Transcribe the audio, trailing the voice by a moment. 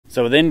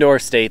So with indoor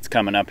states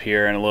coming up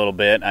here in a little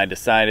bit, I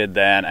decided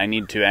that I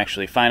need to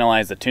actually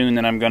finalize the tune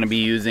that I'm going to be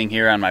using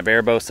here on my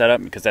Barebow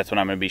setup, because that's what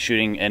I'm going to be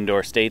shooting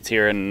indoor states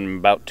here in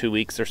about 2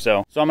 weeks or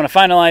so. So I'm going to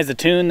finalize the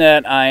tune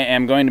that I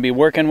am going to be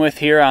working with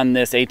here on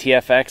this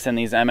ATFX and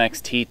these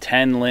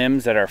MXT10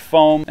 limbs that are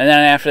foam. And then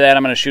after that,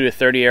 I'm going to shoot a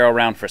 30 arrow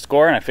round for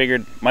score, and I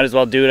figured might as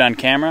well do it on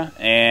camera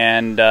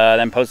and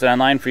then post it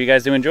online for you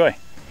guys to enjoy.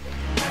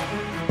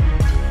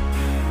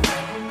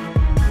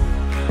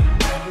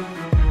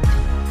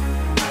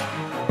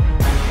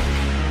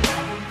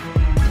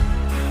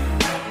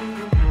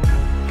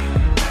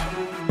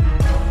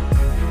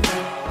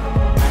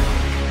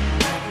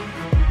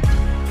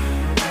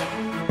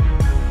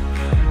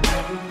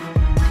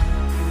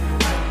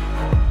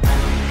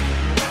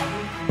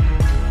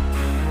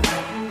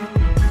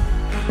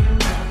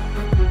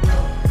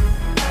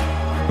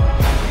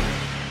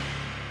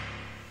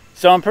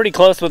 So I'm pretty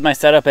close with my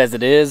setup as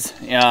it is.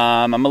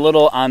 I'm a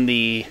little on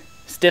the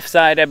stiff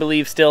side, I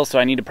believe, still, so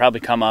I need to probably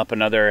come up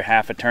another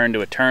half a turn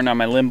to a turn on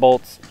my limb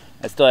bolts.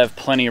 I still have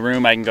plenty of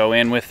room I can go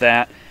in with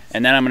that.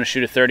 And then I'm going to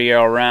shoot a 30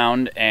 arrow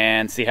round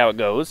and see how it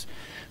goes.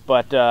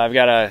 But I've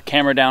got a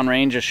camera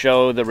downrange to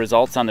show the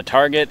results on the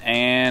target,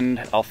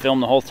 and I'll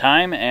film the whole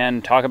time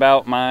and talk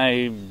about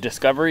my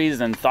discoveries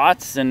and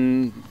thoughts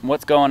and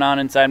what's going on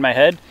inside my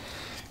head.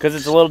 Because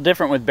it's a little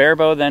different with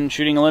barebow than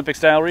shooting Olympic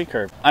style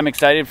recurve. I'm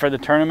excited for the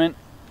tournament,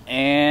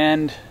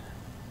 and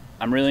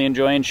I'm really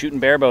enjoying shooting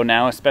barebow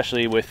now,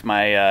 especially with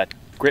my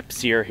grip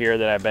sear here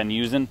that I've been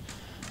using.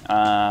 You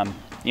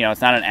know,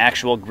 it's not an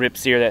actual grip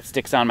sear that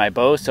sticks on my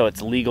bow, so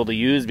it's legal to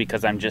use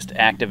because I'm just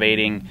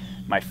activating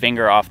my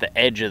finger off the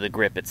edge of the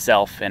grip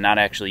itself and not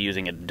actually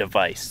using a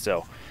device.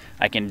 So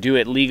I can do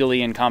it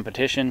legally in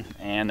competition,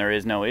 and there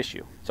is no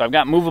issue. So I've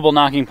got movable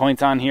knocking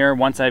points on here.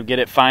 Once I get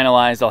it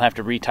finalized, I'll have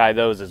to retie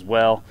those as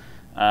well.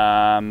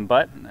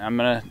 But I'm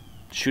gonna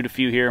shoot a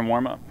few here and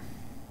warm up.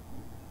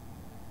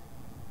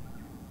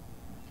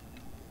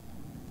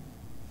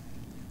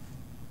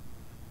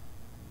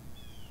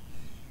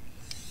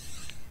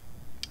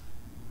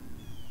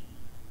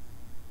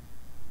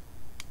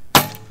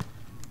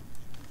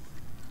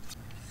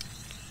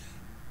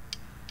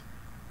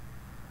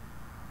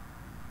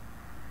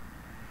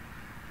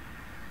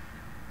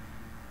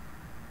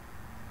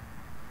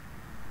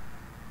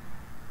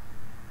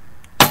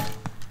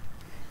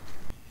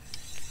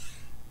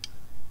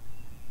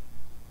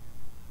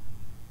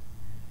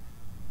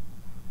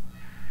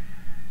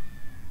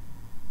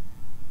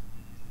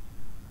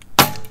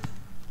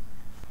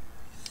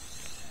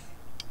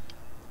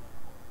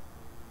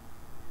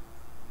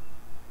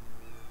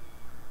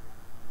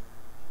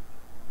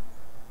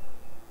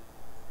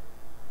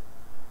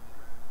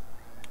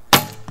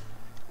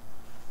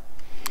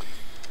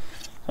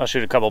 I'll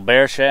shoot a couple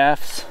bear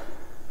shafts.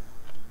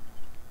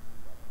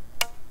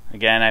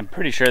 Again, I'm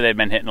pretty sure they've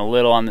been hitting a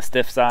little on the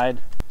stiff side.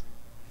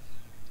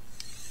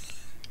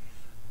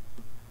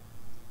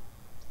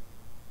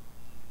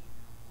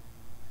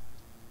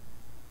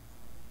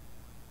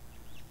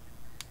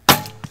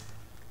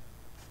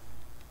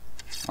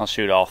 I'll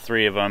shoot all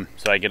 3 of them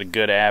so I get a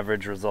good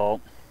average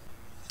result.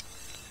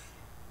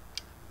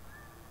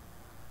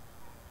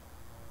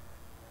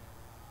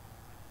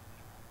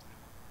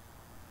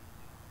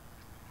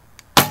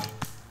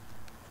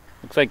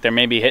 Looks like they're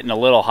maybe hitting a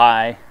little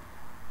high,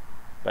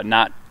 but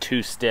not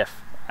too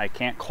stiff. I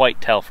can't quite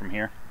tell from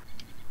here.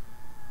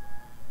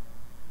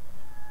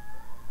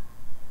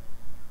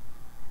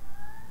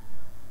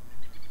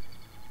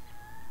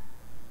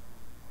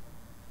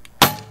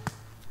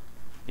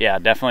 Yeah,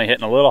 definitely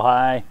hitting a little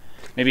high,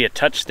 maybe a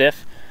touch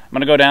stiff. I'm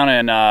gonna go down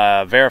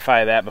and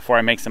verify that before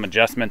I make some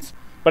adjustments,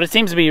 but it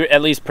seems to be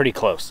at least pretty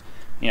close.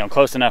 You know,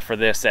 close enough for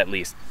this at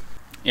least.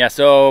 Yeah,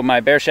 so my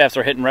bear shafts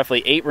are hitting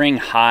roughly 8 ring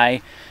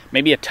high,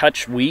 maybe a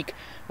touch weak,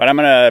 but I'm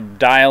gonna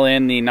dial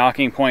in the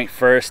knocking point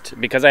first.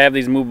 Because I have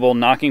these movable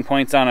knocking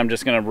points on, I'm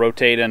just gonna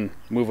rotate and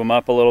move them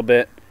up a little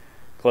bit,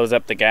 close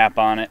up the gap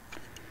on it.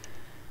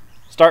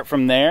 Start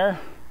from there,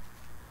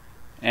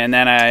 and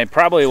then I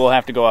probably will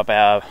have to go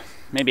up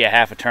maybe a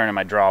half a turn in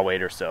my draw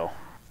weight or so.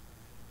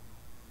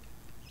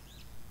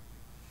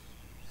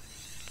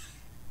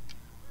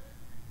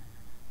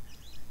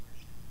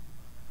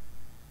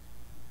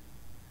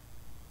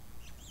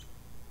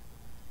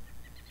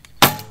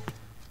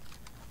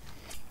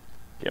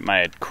 Get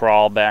my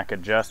crawl back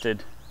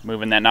adjusted.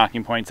 Moving that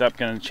knocking points up,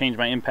 gonna change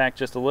my impact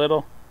just a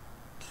little.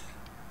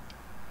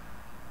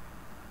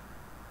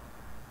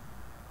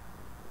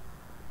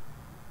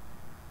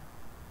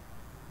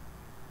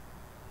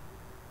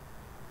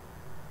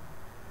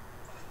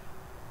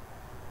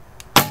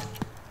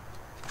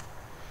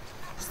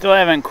 Still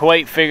haven't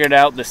quite figured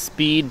out the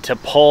speed to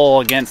pull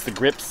against the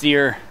grip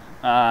sear.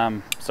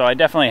 So I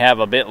definitely have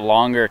a bit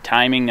longer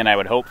timing than I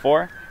would hope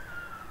for.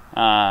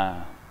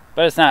 But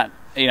it's not,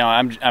 you know,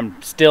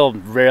 I'm still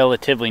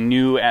relatively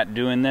new at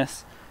doing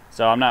this,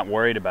 so I'm not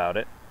worried about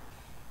it.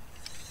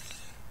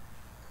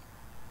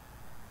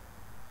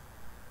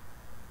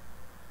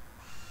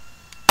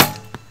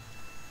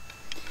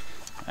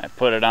 I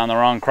put it on the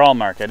wrong crawl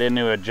mark. I didn't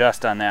do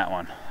adjust on that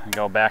one. and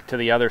go back to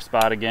the other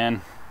spot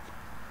again.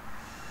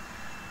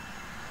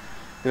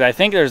 Because I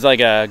think there's like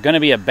going to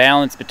be a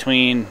balance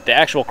between the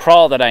actual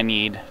crawl that I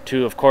need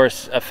to, of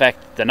course,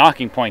 affect the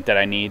knocking point that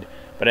I need.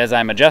 But as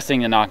I'm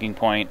adjusting the knocking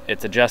point,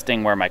 it's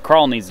adjusting where my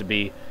crawl needs to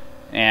be,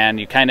 and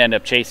you kind of end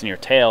up chasing your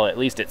tail. At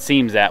least it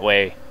seems that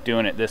way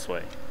doing it this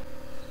way.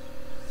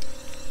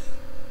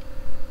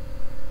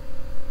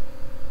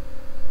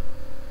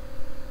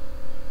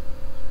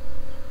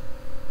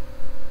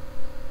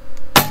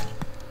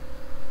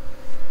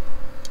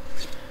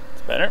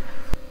 It's better.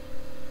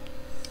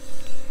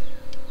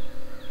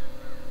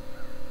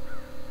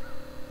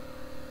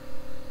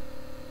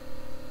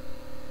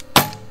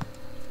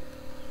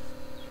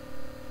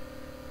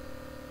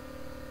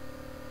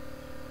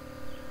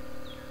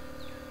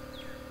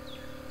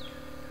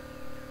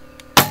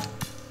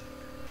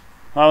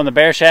 Well, when the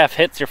bear shaft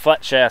hits your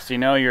flet shafts, you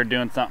know you're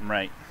doing something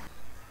right.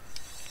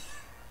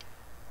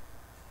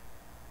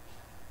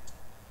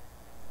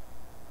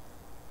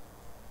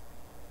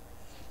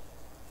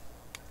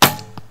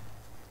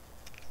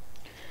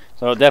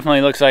 So it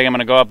definitely looks like I'm going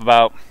to go up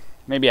about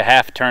maybe a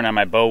half turn on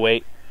my bow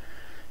weight.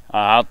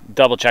 I'll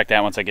double check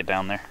that once I get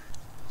down there.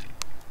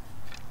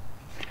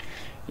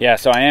 Yeah,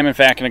 so I am in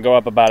fact going to go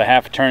up about a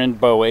half a turn in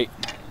bow weight,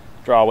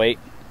 draw weight.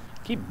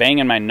 Keep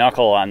banging my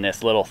knuckle on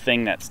this little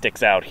thing that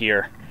sticks out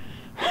here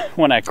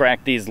when I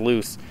crack these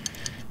loose.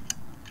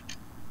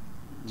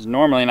 It's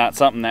normally not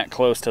something that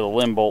close to the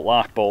limb bolt,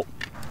 lock bolt.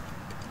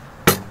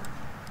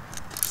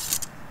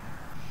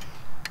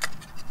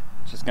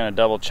 Just going to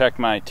double check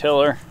my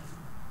tiller.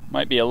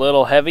 Might be a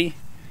little heavy,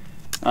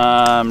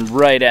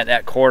 right at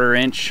that 1/4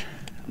 inch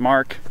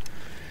mark,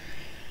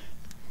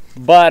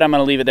 but I'm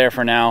going to leave it there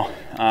for now.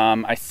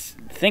 I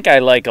think I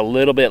like a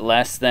little bit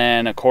less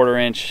than a 1/4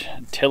 inch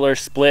tiller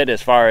split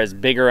as far as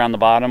bigger on the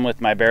bottom with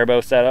my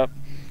barebow setup.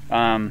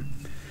 I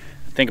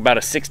think about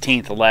a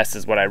 1/16 less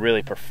is what I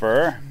really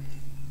prefer,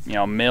 you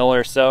know, mil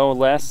or so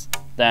less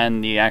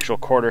than the actual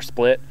 1/4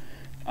 split.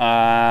 But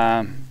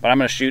I'm going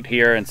to shoot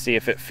here and see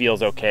if it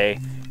feels okay,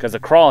 because the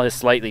crawl has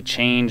slightly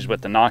changed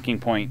with the knocking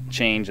point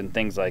change and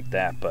things like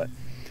that. But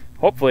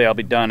hopefully I'll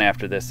be done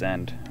after this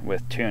end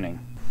with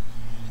tuning.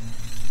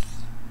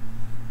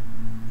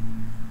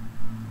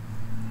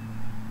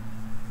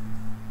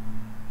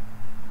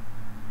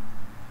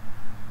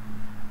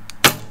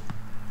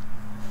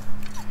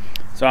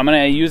 So I'm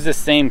going to use this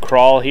same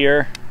crawl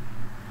here.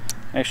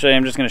 Actually,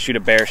 I'm just going to shoot a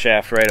bear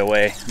shaft right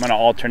away. I'm going to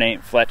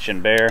alternate fletch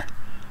and bear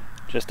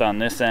just on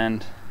this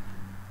end.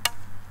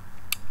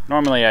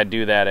 Normally I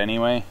do that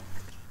anyway.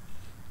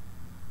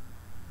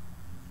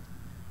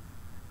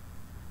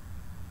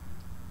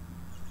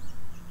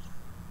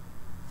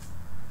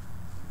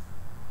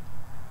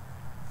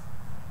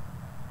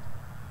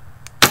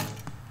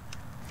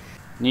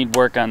 Need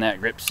work on that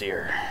grip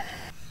sear.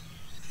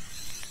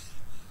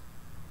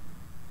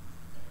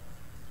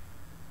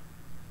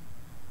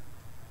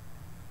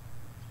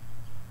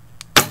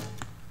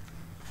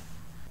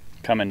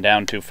 Coming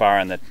down too far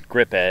on the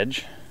grip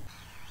edge.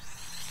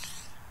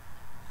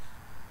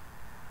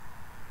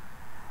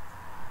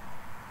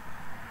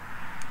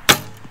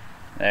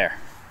 There.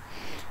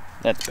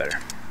 That's better.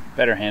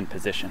 Better hand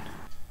position.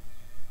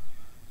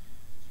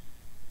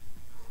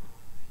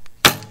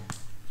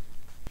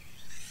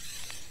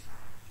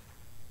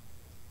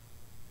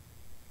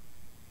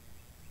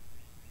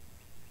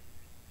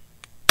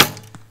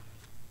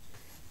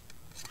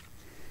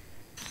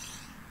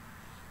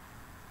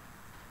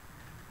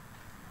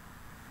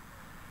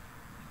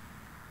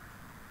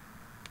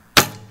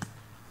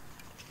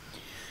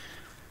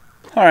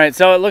 Alright,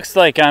 so it looks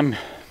like I'm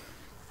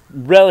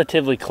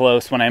relatively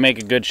close when I make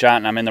a good shot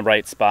and I'm in the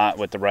right spot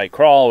with the right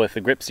crawl, with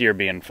the grip sear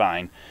being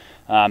fine.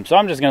 So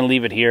I'm just going to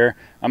leave it here.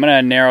 I'm going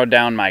to narrow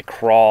down my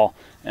crawl,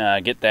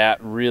 get that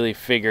really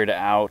figured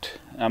out.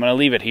 I'm going to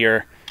leave it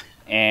here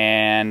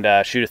and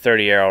shoot a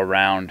 30 arrow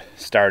round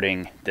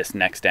starting this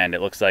next end. It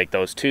looks like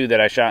those two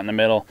that I shot in the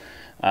middle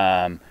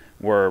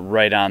were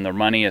right on the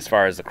money as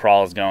far as the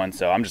crawl is going,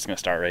 so I'm just going to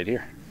start right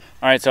here.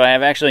 Alright, so I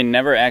have actually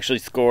never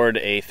scored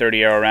a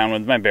 30 arrow round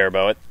with my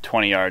barebow at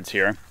 20 yards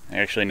here. I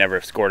actually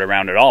never scored a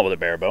round at all with a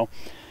barebow.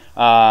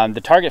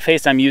 The target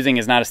face I'm using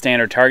is not a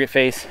standard target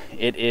face.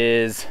 It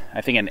is,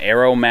 I think, an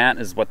arrow mat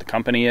is what the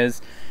company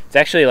is. It's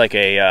actually like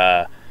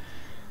a,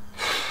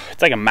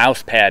 it's like a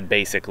mouse pad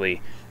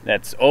basically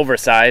that's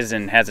oversized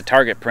and has a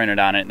target printed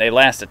on it. They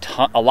last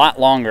a lot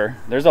longer.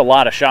 There's a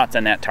lot of shots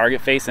on that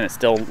target face and it's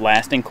still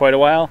lasting quite a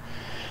while.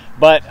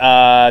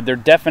 But they're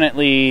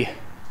definitely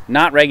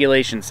not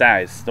regulation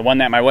size. The one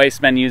that my wife's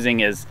been using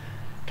is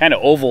kind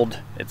of ovaled.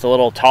 It's a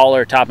little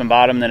taller top and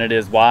bottom than it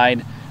is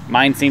wide.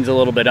 Mine seems a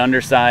little bit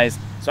undersized,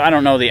 so I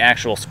don't know the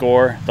actual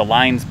score. The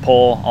lines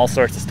pull, all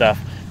sorts of stuff.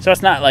 So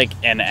it's not like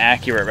an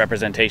accurate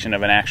representation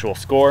of an actual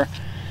score,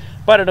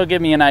 but it'll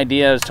give me an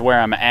idea as to where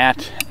I'm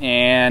at,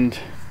 and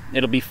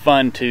it'll be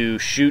fun to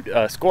shoot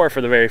a score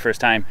for the very first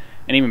time,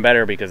 and even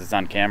better because it's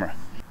on camera.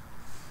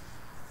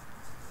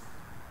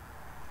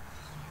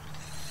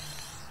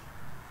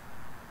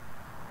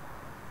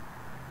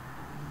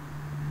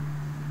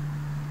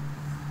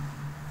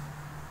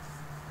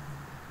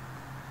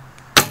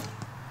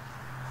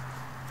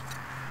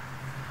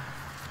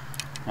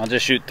 I'll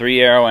just shoot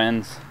 3 arrow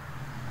ends.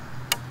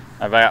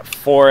 I've got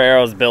 4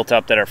 arrows built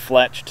up that are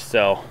fletched,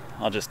 so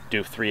I'll just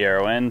do 3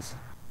 arrow ends.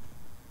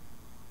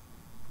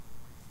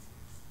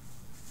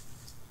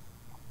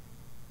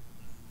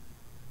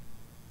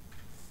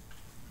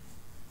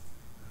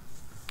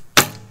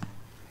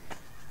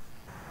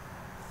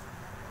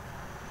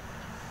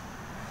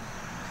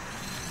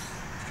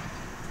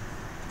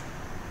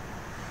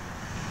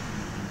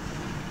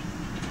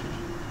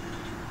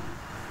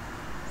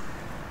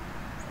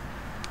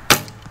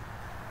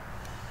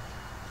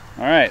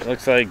 All right,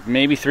 looks like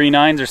maybe 3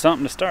 9s or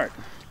something to start.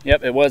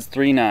 Yep, it was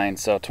 3 9s,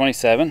 so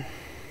 27.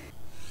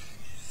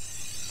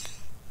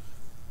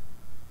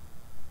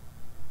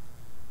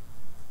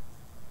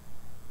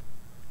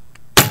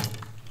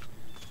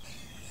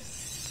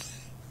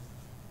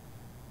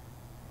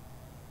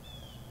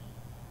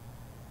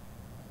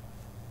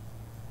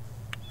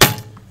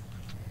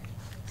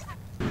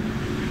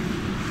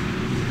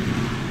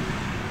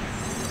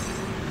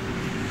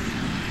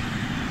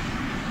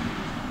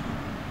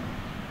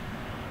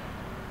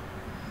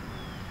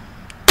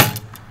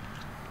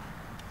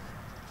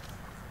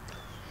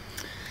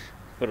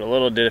 Put a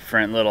little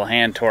different little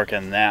hand torque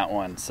in that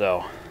one,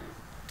 so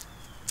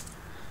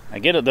I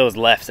get those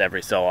lefts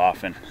every so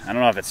often. I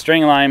don't know if it's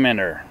string alignment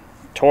or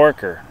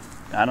torque or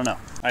I don't know.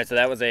 All right, so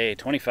that was a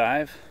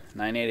 25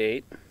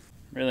 988.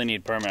 Really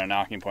need permanent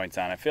knocking points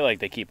on. I feel like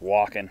they keep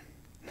walking.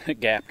 The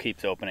gap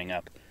keeps opening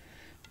up.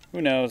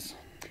 Who knows?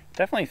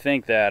 Definitely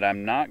think that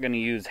I'm not going to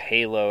use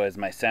halo as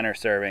my center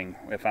serving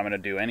if I'm going to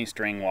do any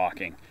string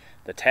walking.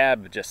 The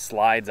tab just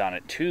slides on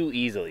it too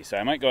easily, so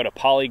I might go to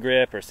poly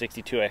grip or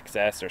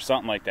 62XS or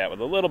something like that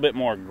with a little bit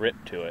more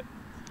grip to it.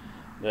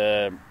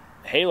 The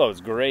halo is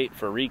great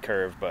for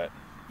recurve, but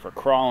for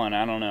crawling,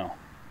 I don't know.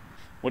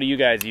 What do you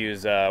guys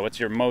use? What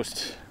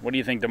do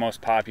you think the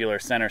most popular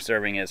center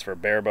serving is for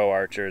barebow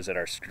archers that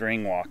are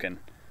string walking?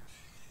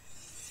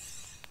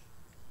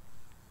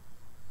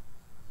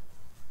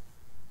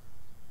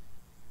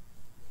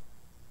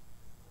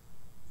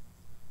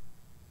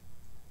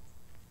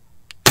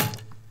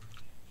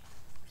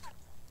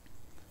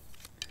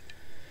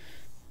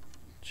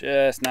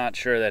 Just not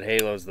sure that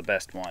halo's the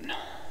best one.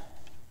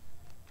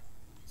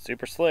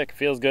 Super slick,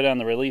 feels good on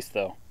the release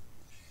though.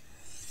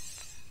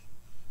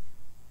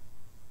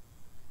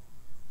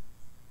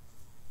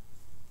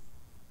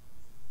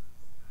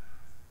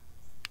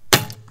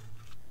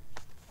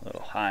 A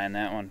little high on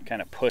that one,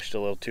 kind of pushed a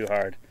little too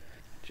hard.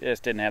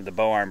 Just didn't have the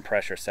bow arm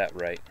pressure set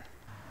right.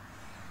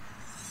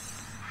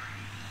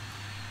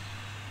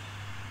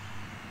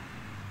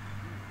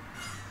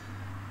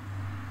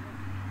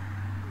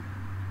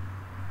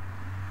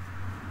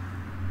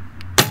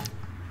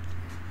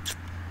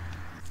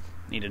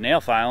 Need a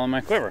nail file on my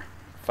quiver.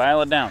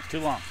 File it down, it's too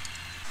long.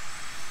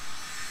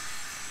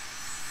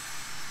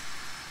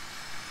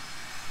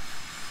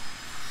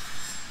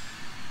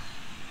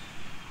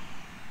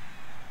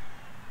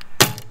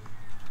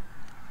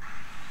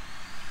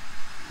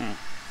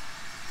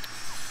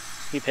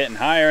 Keep hitting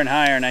higher and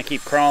higher and I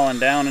keep crawling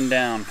down and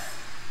down.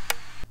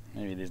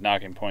 Maybe these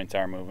knocking points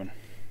are moving.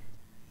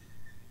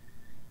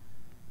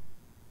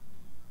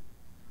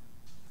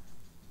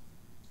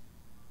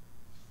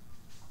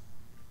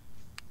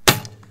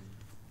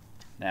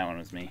 That one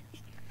was me.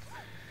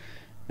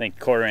 I think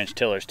 1/4 inch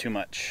tiller's too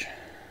much.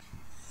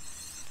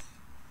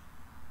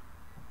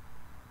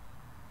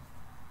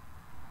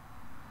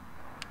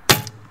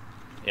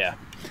 Yeah,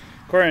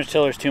 1/4 inch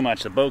tiller's too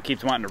much. The boat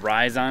keeps wanting to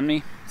rise on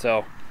me,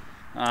 so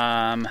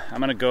I'm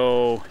gonna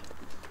go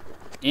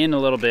in a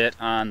little bit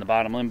on the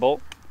bottom limb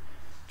bolt,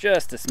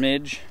 just a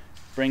smidge.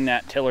 Bring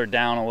that tiller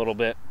down a little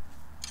bit,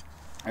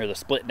 or the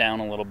split down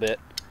a little bit,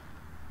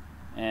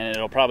 and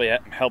it'll probably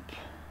help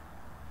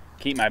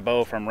keep my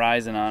bow from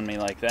rising on me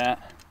like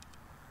that.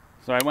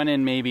 So I went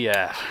in maybe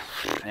an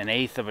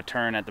 1/8 of a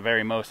turn at the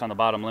very most on the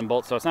bottom limb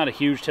bolt, so it's not a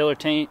huge tiller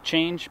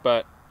change,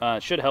 but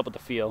it should help with the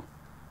feel.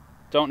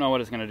 Don't know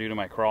what it's going to do to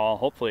my crawl.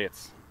 Hopefully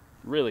it's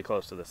really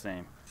close to the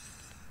same.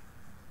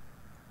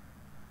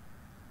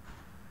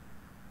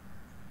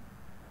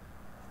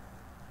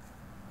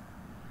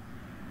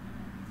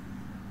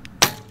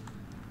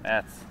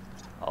 That's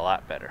a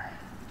lot better.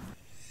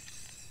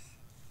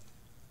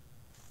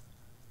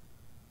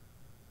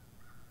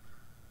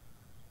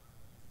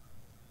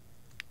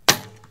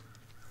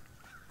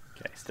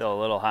 Okay, still a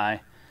little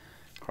high.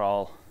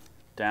 Crawl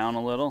down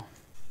a little.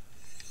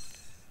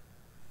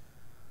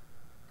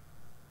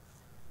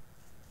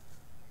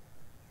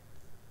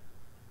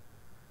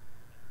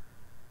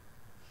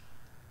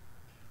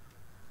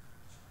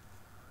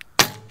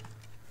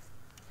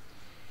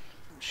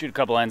 Shoot a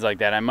couple ends like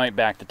that. I might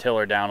back the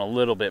tiller down a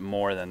little bit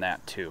more than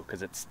that too,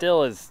 because it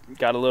still has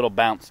got a little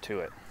bounce to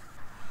it.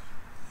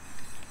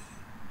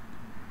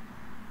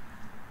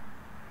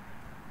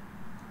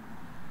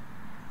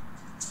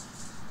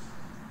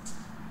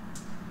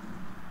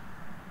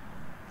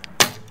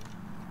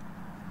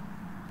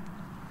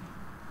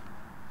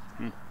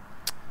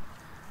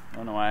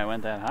 Don't know why I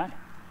went that high.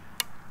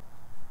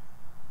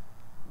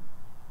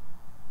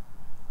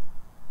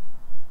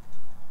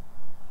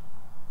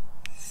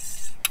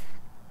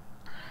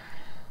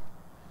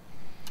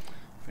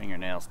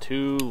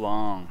 too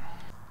long.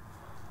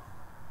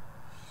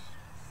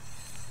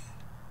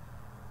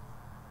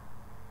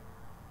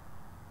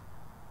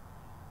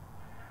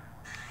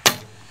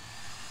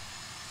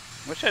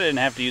 Wish I didn't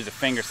have to use a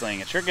finger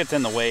sling. It sure gets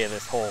in the way of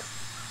this whole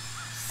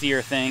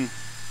sear thing.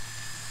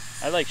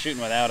 I like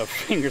shooting without a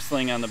finger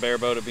sling on the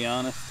barebow, to be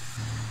honest.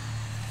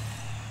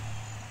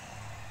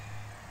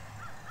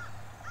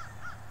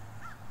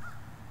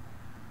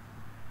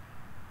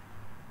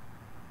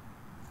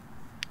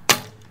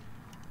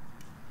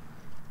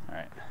 All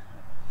right.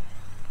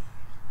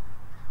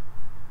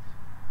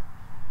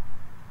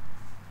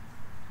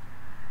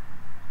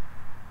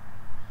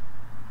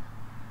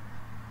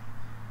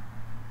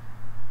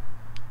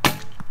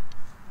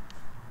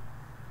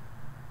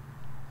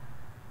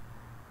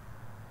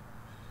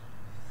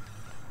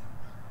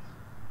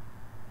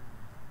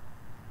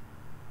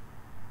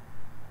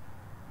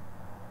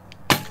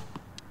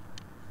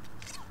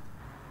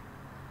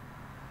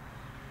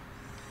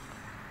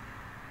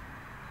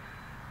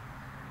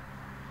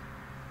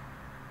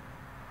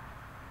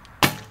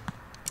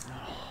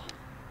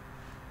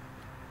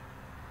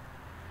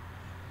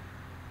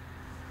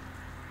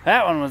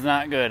 That one was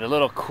not good. A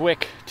little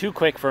quick, too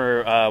quick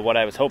for what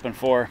I was hoping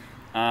for.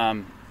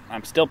 I'm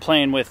still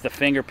playing with the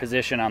finger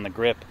position on the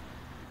grip,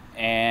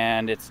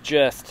 and it's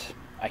just,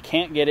 I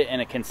can't get it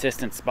in a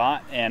consistent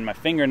spot, and my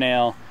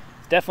fingernail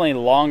is definitely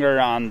longer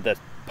on the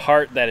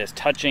part that is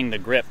touching the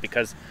grip,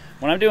 because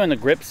when I'm doing the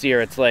grip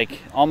sear, it's like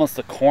almost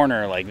the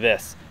corner like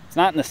this. It's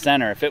not in the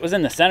center. If it was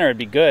in the center, it'd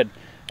be good.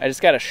 I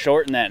just got to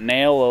shorten that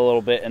nail a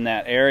little bit in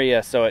that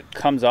area so it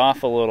comes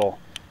off a little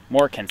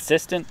more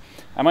consistent.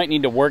 I might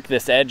need to work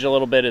this edge a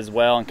little bit as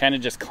well and kind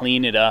of just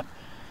clean it up.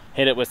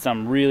 Hit it with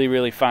some really,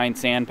 really fine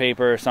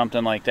sandpaper or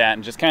something like that,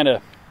 and just kind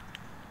of,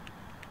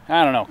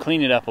 I don't know,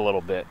 clean it up a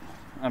little bit.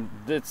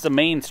 It's the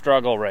main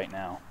struggle right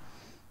now.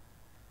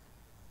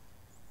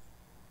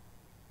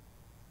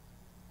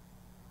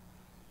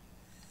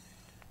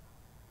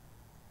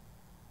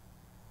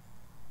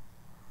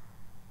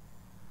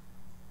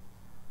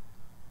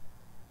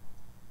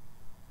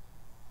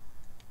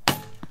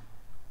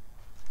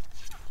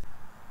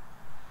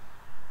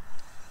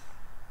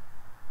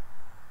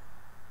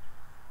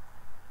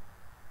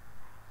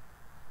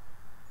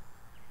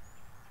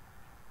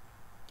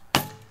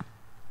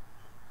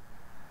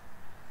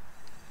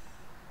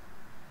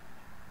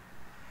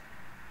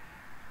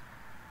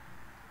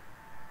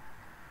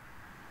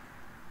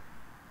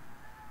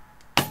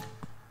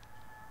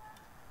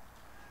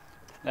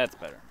 That's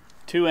better.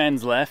 2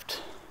 ends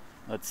left.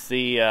 Let's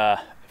see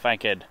if I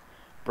could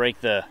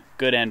break the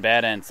good end,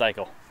 bad end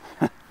cycle.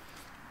 I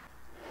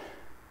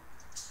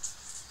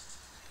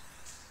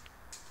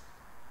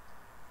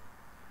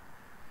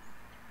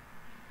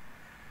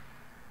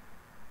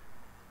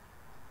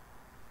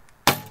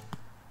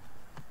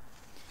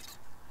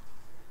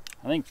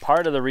think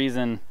part of the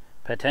reason,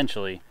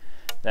 potentially,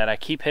 that I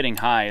keep hitting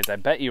high is I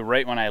bet you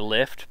right when I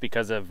lift,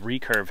 because of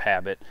recurve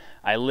habit,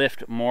 I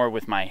lift more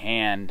with my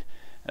hand.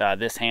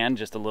 This hand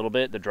just a little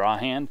bit, the draw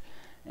hand,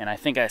 and I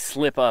think I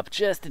slip up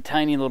just a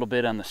tiny little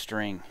bit on the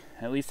string.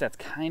 At least that's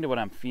kind of what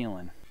I'm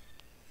feeling.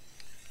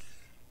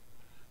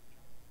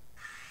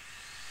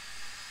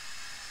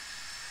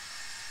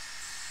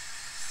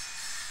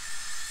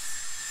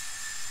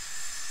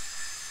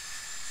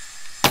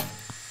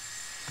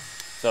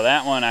 So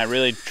that one I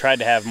really tried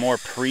to have more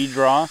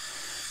pre-draw,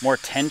 more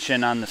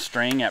tension on the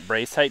string at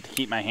brace height to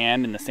keep my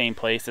hand in the same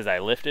place as I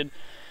lifted.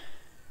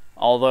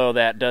 Although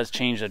that does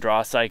change the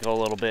draw cycle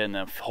a little bit and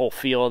the whole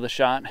feel of the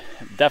shot.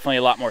 Definitely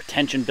a lot more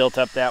tension built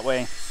up that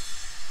way.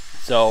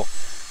 So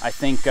I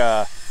think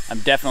I'm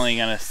definitely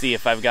gonna see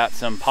if I've got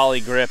some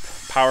poly grip,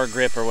 power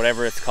grip, or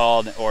whatever it's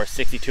called, or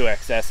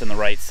 62XS in the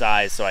right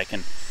size so I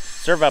can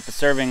serve up a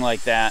serving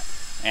like that.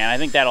 And I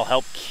think that'll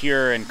help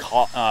cure and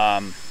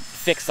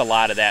fix a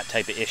lot of that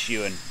type of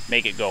issue and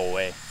make it go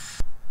away.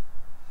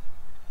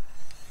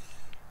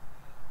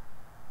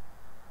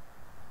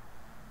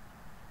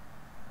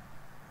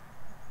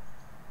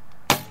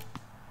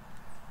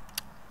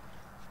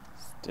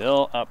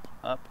 Still up,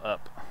 up,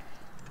 up.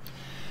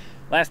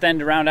 Last end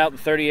to round out the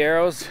 30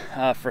 arrows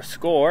for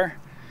score,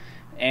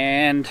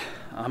 and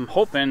I'm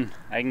hoping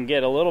I can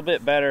get a little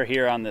bit better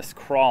here on this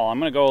crawl. I'm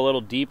gonna go a little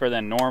deeper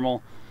than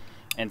normal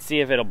and see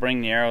if it'll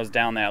bring the arrows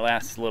down that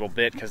last little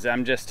bit, because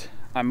I'm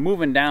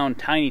moving down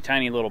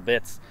tiny little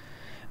bits.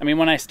 I mean,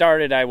 when I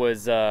started, I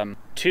was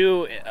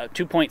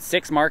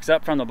 2.6 marks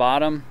up from the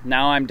bottom.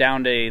 Now I'm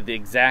down to the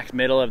exact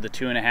middle of the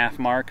 2.5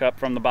 mark up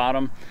from the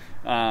bottom.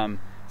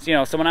 So, you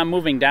know, so when I'm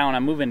moving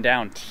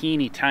down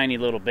teeny tiny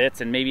little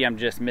bits, and maybe I'm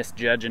just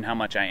misjudging how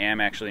much I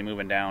am actually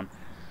moving down.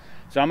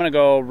 So I'm gonna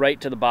go right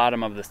to the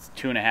bottom of this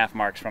 2.5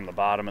 marks from the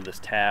bottom of this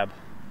tab.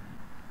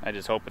 I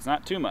just hope it's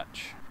not too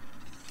much.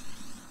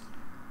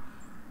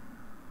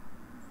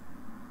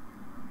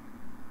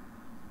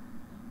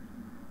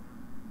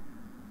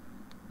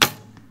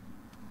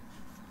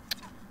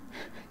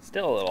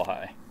 Still a little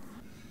high.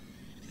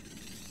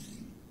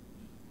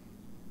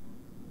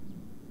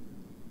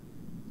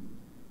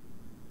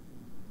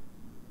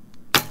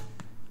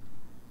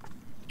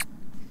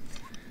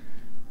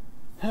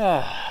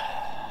 Not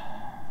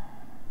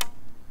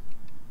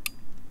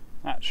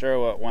sure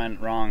what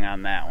went wrong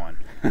on that one.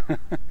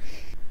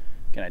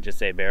 Can I just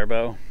say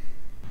barebow?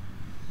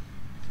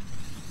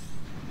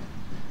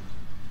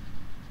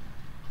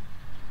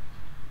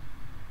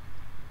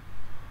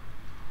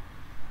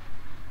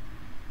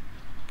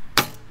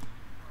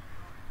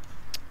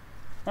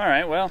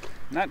 Alright, well,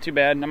 not too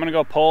bad. I'm going to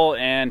go pull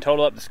and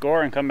total up the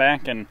score and come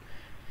back and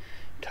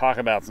talk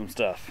about some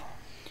stuff.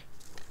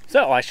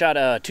 So, I shot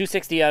a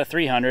 260 out of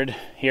 300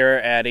 here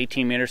at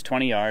 18 meters,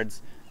 20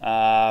 yards.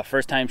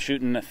 First time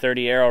shooting a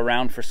 30 arrow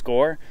round for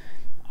score.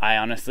 I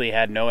honestly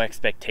had no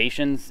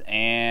expectations,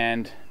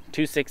 and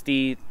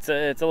 260, it's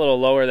a little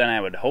lower than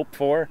I would hope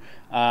for.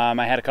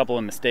 I had a couple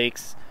of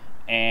mistakes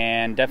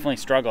and definitely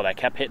struggled. I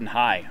kept hitting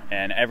high,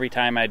 and every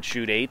time I'd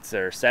shoot 8s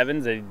or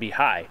 7s, it'd be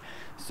high.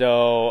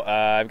 So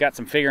I've got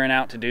some figuring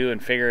out to do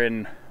and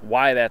figuring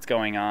why that's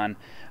going on.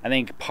 I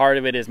think part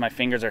of it is my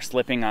fingers are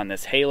slipping on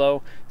this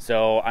halo,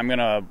 so I'm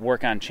gonna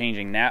work on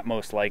changing that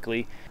most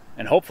likely.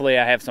 And hopefully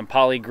I have some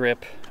poly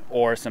grip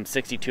or some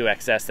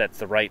 62XS that's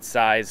the right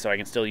size, so I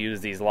can still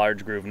use these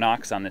large groove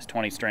nocks on this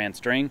 20 strand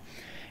string.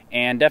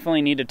 And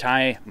definitely need to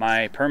tie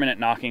my permanent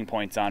nocking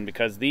points on,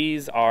 because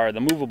these are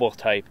the movable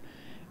type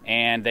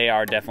and they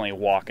are definitely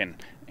walking,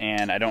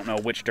 and I don't know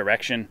which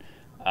direction.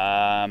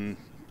 I'm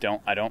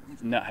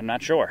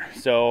not sure.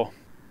 So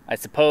I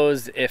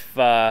suppose if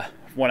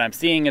what I'm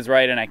seeing is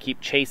right and I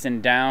keep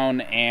chasing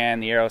down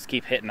and the arrows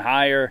keep hitting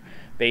higher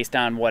based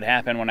on what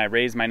happened when I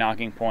raised my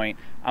nocking point,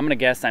 I'm gonna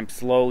guess I'm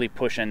slowly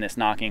pushing this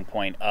nocking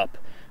point up,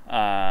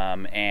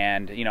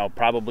 and you know,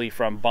 probably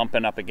from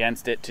bumping up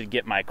against it to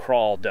get my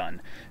crawl done.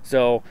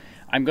 So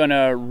I'm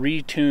gonna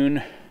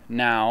retune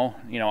now,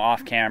 you know,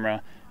 off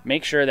camera,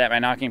 make sure that my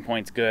nocking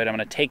point's good. I'm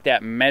gonna take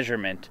that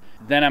measurement,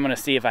 then I'm gonna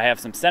see if I have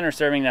some center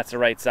serving that's the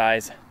right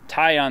size,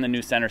 tie on the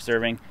new center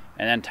serving,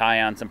 and then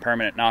tie on some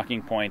permanent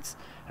nocking points.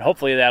 And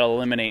hopefully that'll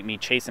eliminate me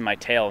chasing my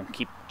tail and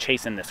keep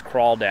chasing this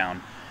crawl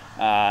down,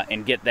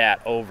 and get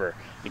that over.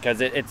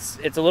 Because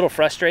it's a little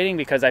frustrating,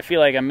 because I feel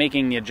like I'm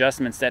making the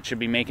adjustments that should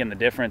be making the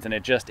difference, and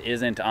it just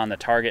isn't on the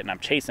target, and I'm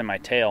chasing my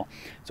tail.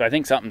 So I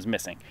think something's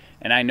missing,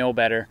 and I know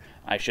better.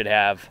 I should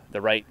have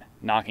the right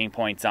nocking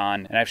points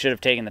on, and I should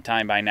have taken the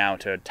time by now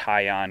to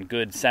tie on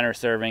good center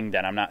serving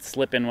that I'm not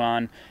slipping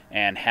on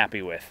and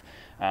happy with.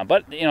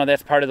 But you know,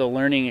 that's part of the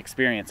learning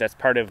experience. That's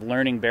part of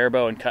learning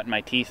barebow and cutting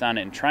my teeth on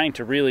it and trying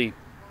to really,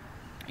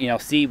 you know,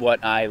 see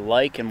what I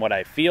like and what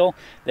I feel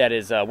that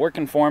is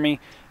working for me.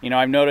 You know,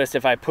 I've noticed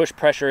if I push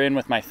pressure in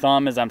with my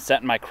thumb as I'm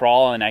setting my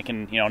crawl, and I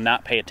can, you know,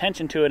 not pay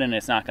attention to it and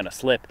it's not going to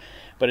slip.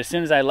 But as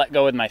soon as I let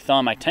go with my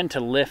thumb, I tend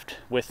to lift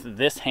with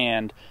this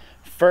hand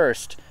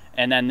first,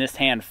 and then this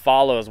hand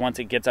follows once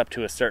it gets up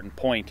to a certain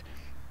point.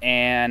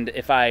 And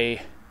if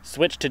I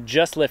switch to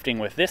just lifting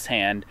with this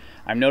hand,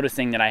 I'm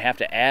noticing that I have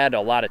to add a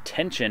lot of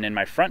tension in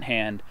my front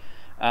hand,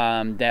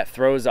 that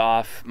throws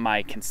off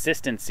my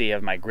consistency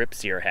of my grip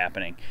sear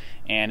happening.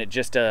 And it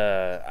just,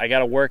 I got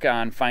to work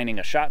on finding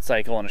a shot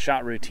cycle and a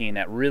shot routine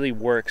that really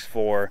works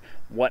for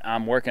what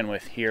I'm working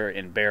with here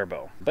in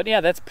barebow. But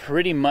yeah, that's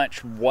pretty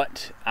much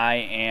what I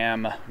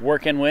am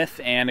working with,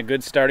 and a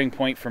good starting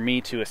point for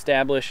me to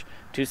establish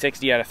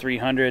 260 out of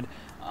 300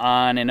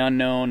 on an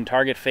unknown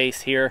target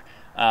face here.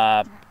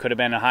 Could have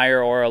been a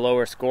higher or a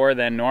lower score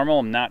than normal,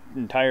 I'm not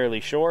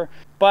entirely sure.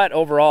 But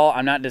overall,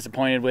 I'm not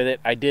disappointed with it.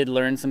 I did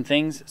learn some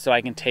things, so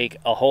I can take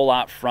a whole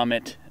lot from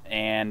it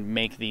and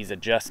make these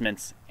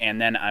adjustments, and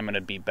then I'm going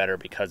to be better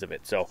because of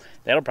it. So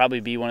that'll probably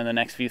be one of the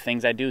next few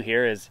things I do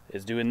here is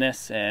doing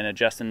this and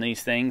adjusting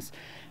these things.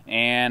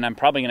 And I'm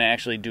probably going to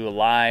actually do a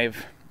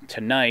live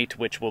tonight,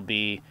 which will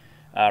be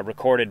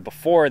recorded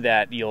before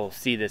that you'll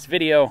see this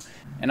video,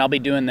 and I'll be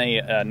doing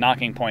the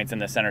nocking points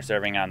and the center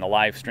serving on the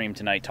live stream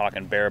tonight,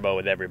 talking barebow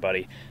with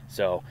everybody.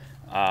 So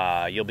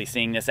you'll be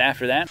seeing this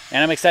after that,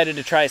 and I'm excited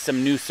to try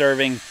some new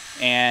serving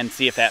and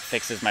see if that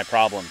fixes my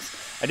problems.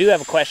 I do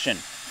have a question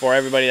for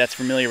everybody that's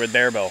familiar with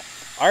barebow.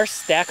 Are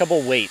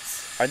stackable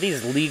weights, are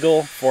these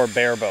legal for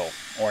barebow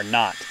or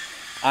not?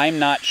 I'm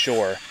not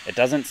sure. It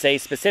doesn't say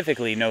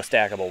specifically no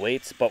stackable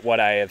weights, but what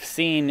I have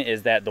seen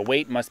is that the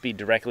weight must be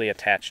directly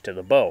attached to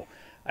the bow.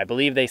 I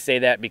believe they say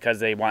that because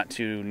they want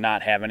to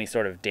not have any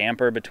sort of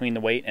damper between the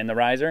weight and the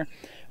riser,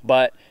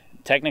 but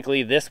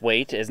technically this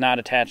weight is not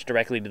attached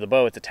directly to the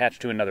bow, it's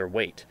attached to another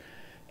weight.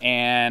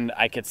 And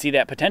I could see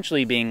that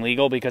potentially being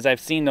legal, because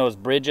I've seen those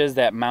bridges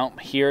that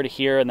mount here to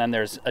here, and then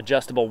there's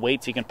adjustable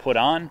weights you can put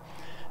on.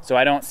 So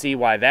I don't see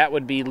why that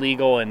would be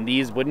legal and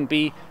these wouldn't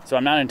be, so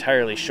I'm not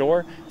entirely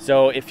sure.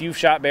 So if you've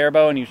shot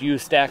barebow and you've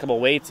used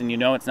stackable weights and you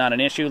know it's not an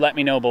issue, let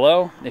me know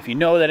below. If you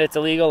know that it's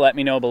illegal, let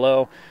me know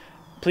below.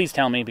 Please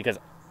tell me, because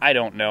I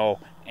don't know,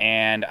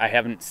 and I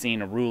haven't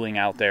seen a ruling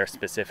out there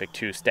specific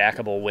to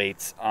stackable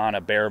weights on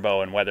a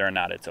barebow and whether or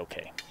not it's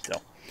okay.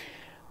 So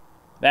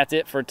that's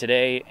it for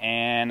today,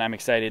 and I'm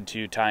excited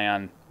to tie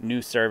on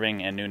new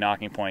serving and new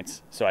nocking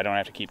points so I don't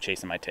have to keep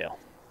chasing my tail.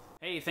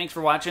 Hey, thanks for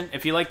watching.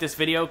 If you like this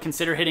video,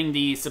 consider hitting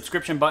the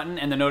subscription button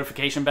and the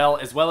notification bell,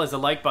 as well as the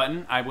like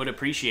button. I would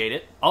appreciate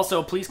it.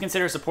 Also, please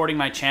consider supporting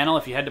my channel.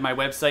 If you head to my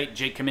website,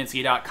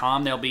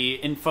 jakekaminski.com, there'll be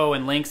info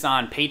and links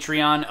on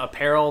Patreon,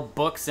 apparel,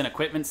 books, and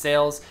equipment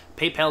sales,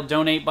 PayPal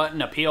donate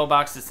button, a P.O.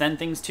 box to send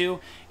things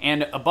to,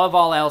 and above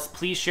all else,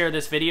 please share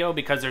this video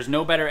because there's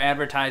no better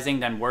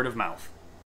advertising than word of mouth.